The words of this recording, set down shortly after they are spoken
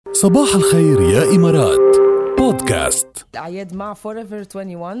صباح الخير يا إمارات بودكاست. الأعياد مع فوريفر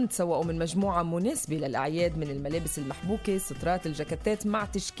 21 تسوقوا من مجموعة مناسبة للأعياد من الملابس المحبوكة، سترات، الجاكيتات، مع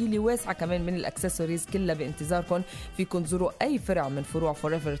تشكيلة واسعة كمان من الأكسسوارز كلها بانتظاركم. فيكن تزوروا أي فرع من فروع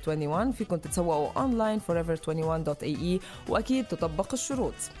فوريفر 21، فيكن تتسوقوا أونلاين forever21.ae، وأكيد تطبق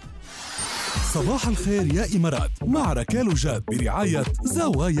الشروط. صباح الخير يا إمارات مع ركال وجاد برعاية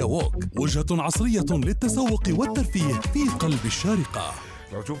زوايا ووك، وجهة عصرية للتسوق والترفيه في قلب الشارقة.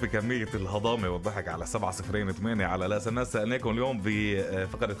 لو تشوفي كمية الهضامة والضحك على 708 على الSMS، سألناكم اليوم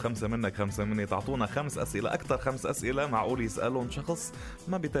بفقرة 5 منك 5 مني تعطونا 5 أسئلة، أكثر 5 أسئلة معقول يسألهم شخص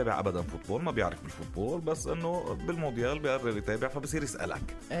ما بيتابع أبدا فوتبول، ما بيعرف بالفوتبول، بس إنه بالمونديال بيقرر يتابع فبصير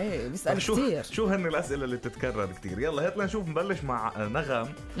يسألك. إيه بيسأل كتير. شو هن الأسئلة اللي بتتكرر كتير؟ يلا هات لنشوف. نبلش مع نغم.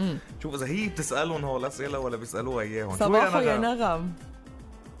 شوف إذا هي بتسألهم هو الأسئلة ولا بيسألوها إياهم. صباحو يا نغم.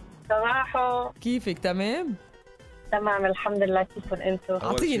 صباحو. كيفك؟ تمام؟ تمام الحمد لله. كيفكم انتو؟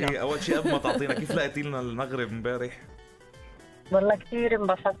 أول شيء قبل ما تعطينا كيف لقيتي لنا المغرب امبارح؟ والله كثير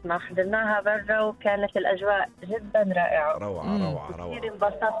انبسطنا، حضرناها برا وكانت الأجواء جدا رائعة. روعة كثير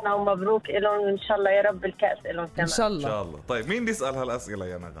انبسطنا ومبروك إلهم، وإن شاء الله يا رب الكأس إلهم كمان. إن شاء الله. طيب مين بيسأل هالأسئلة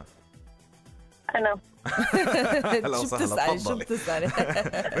يا نغم؟ أنا. شو بتسألي؟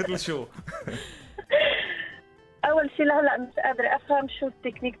 مثل شو؟ أول شيء لهلا مش قادرة أفهم شو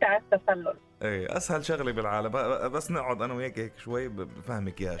التكنيك تاع التسلل. ايه اسهل شغله بالعالم، بس نقعد انا وياك هيك شوي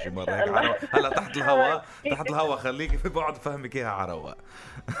بفهمك اياها شي مره هيك هلا تحت الهواء خليكي بقعد بفهمك اياها على رواق.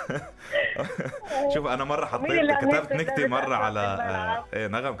 شوف انا مره كتبت نكتة مره على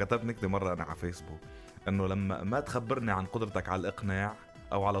نغم، كتبت نكتة مره انا على فيسبوك انه لما ما تخبرني عن قدرتك على الاقناع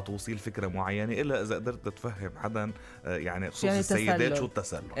او على توصيل فكره معينه الا اذا قدرت تفهم حدا، يعني خصوص السيدات شو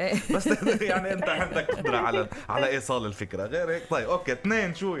التسلل. بس يعني انت عندك قدره على ايصال الفكره غير هيك. طيب اوكي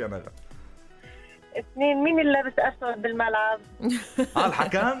 2 شو يا نغم؟ 2 مين اللي لابس أسود بالملعب؟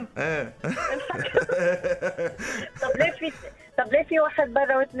 الحكم؟ ايه. طب ليه في واحد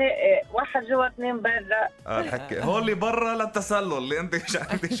برا واثنين، واحد جوا 2 برا؟ الحكي هو اللي برا للتسلل اللي انت مش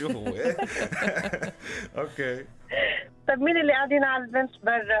عارف شو هو. اوكي. طب مين اللي قاعدين على البنش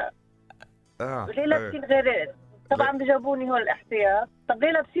برا؟ ليه لابسين غير؟ طبعا بجاوبوني هو الاحتياط. طب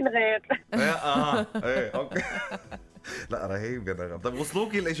ليه لابسين غير؟ ايه اوكي. لا رهيب يا نغم. طيب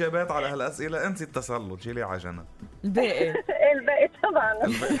وصلوكي الإجابات على هالأسئلة؟ انسي التسلل، شيلي على جنب. الباقي طبعا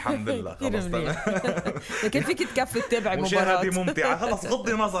الحمد لله. خلص لكن فيك تكفي تتابعي مباراة مشاهدة ممتعة. خلص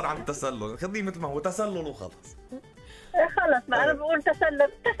غضي نظر عن التسلل، خذيه مثل ما هو تسلل وخلص. خلص ما أنا بقول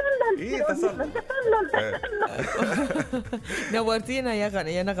تسلل. إيه تسلل. نورتينا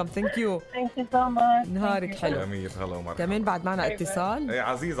يا نغم. ثانك يو نهارك حلو. جميل. هلا ومرحبا. كمان بعد معنا اتصال. ايه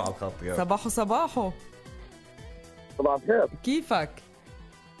عزيز على الخط. يا صباحو. صباح الخير. كيفك؟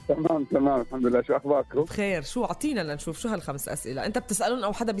 تمام الحمد لله. شو أخباركم؟ بخير. شو عطينا لنشوف شو هال5 أسئلة أنت بتسألون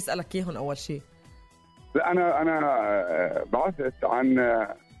أو حدا بيسألك إياهم أول شيء؟ لا أنا بعثت عن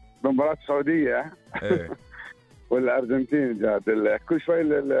مباراة السعودية والأرجنتين. جاد كل شوي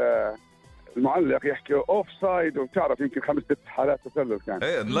المعلق يحكي اوف سايد، وبتعرف يمكن 5-6 حالات تسلل كان.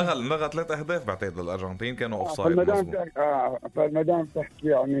 ايه لغى 3 أهداف بعتقد للأرجنتين كانوا اوف سايد. فالمدام تحكي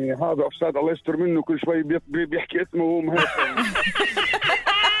يعني هذا اوف سايد الله يستر منه، كل شوي بيحكي اسمه وهو مهيش.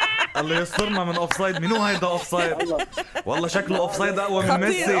 الله يسترنا من اوف سايد. منو هيدا اوف سايد؟ والله شكله اوف سايد اقوى من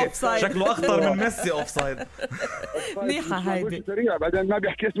ميسي، شكله اخطر من ميسي اوف سايد. منيحه هيدي. سريع بعدين ما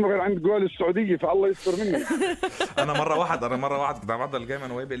بيحكي اسمه غير عند جول السعوديه، فالله يستر منه. انا مره واحد كنت عم اعدل الجيم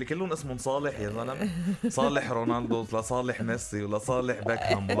انا وياه، بيقول لي كلهم اسمهم صالح يا زلمه، صالح رونالدو ولا صالح ميسي ولا صالح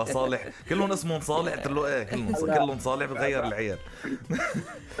بيكهام ولا صالح، كلهم اسمهم صالح. قلت له ايه كلهم صالح، بتغير العيال.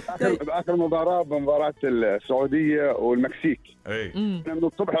 باخر مباراه السعوديه والمكسيك، من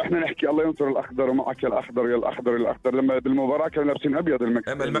الصبح احنا نحكي الله ينصر الاخضر ومعك الاخضر يا الاخضر الاخضر، لما بالمباراه كانوا لابسين ابيض.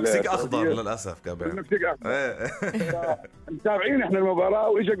 المكسيك اخضر للاسف كمان. المكسيك اخضر. متابعين احنا المباراه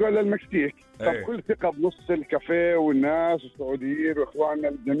واجا جول للمكسيك. بكل ثقه بنص الكافيه والناس والسعوديين واخواننا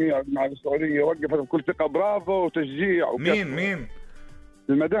الجميع مع السعوديه وقفت بكل ثقه برافو وتشجيع. مين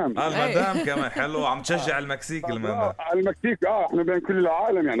المدام كمان حلو عم تشجع المكسيك. المكسيك احنا بين كل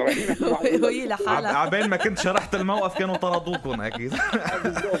العالم يعني رايحين وهي لحالها. عبين ما كنت شرحت الموقف كانوا طردوكم اكيد.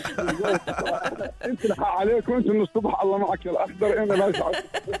 انت الحق عليكم، انت من الصبح الله معك يا الاخضر. انا لا شعر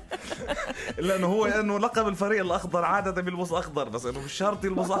لانه هو انه لقب الفريق الاخضر عاده بيلبس اخضر، بس انه مش شرط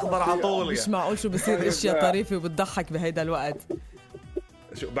يلبس اخضر على طول. مش معقول شو بصير اشياء طريفه وبتضحك بهيدا الوقت.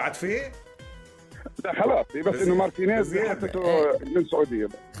 شو بعد فيه؟ لا خلاص، بس انه مارتينيز حطته من السعوديه.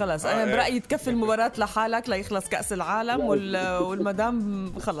 خلاص انا برايي تكفي المباراه لحالك ليخلص كاس العالم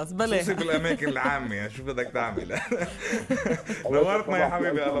والمدام خلص بلا خصوصي بالاماكن العامه. شو بدك تعمل؟ نورتنا يا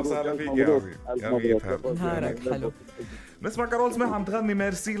حبيبي. اهلا وسهلا فيك يا عزيز. نهارك حلو. نسمع كارول سماح عم تغني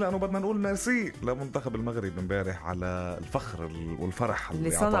ميرسي، لأنه بدنا نقول ميرسي لمنتخب المغرب امبارح على الفخر والفرح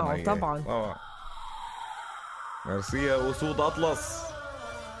اللي صنعوا طبعا. ميرسي يا أسود أطلس.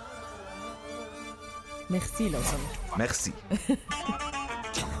 ميرسي لو سمحت. ميرسي.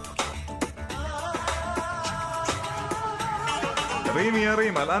 ريم يا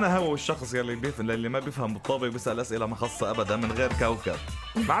ريم، أنا هو الشخص اللي ما بيفهم بالطابع بيسأل أسئلة ما خاصة أبدا من غير كوكب.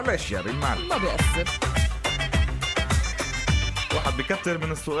 معلش يا ريم، معلش ما بيأثر. واحد بيكتر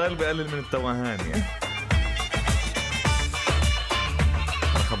من السؤال بيقلل من التوهان يعني.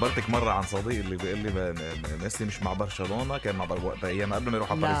 أنا خبرتك مرة عن صديق اللي بيقول لي ميسي مش مع برشلونة، كان مع وقتها أيام قبل ما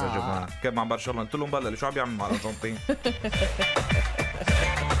يروح على باريس سان جيرمان، كان مع برشلونة. قلت لهم بلا شو عم بيعمل مع الأرجنتين؟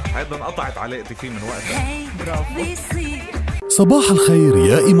 هيدا انقطعت علاقتي فيه من وقتها. برافو. صباح الخير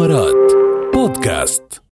يا إمارات بودكاست.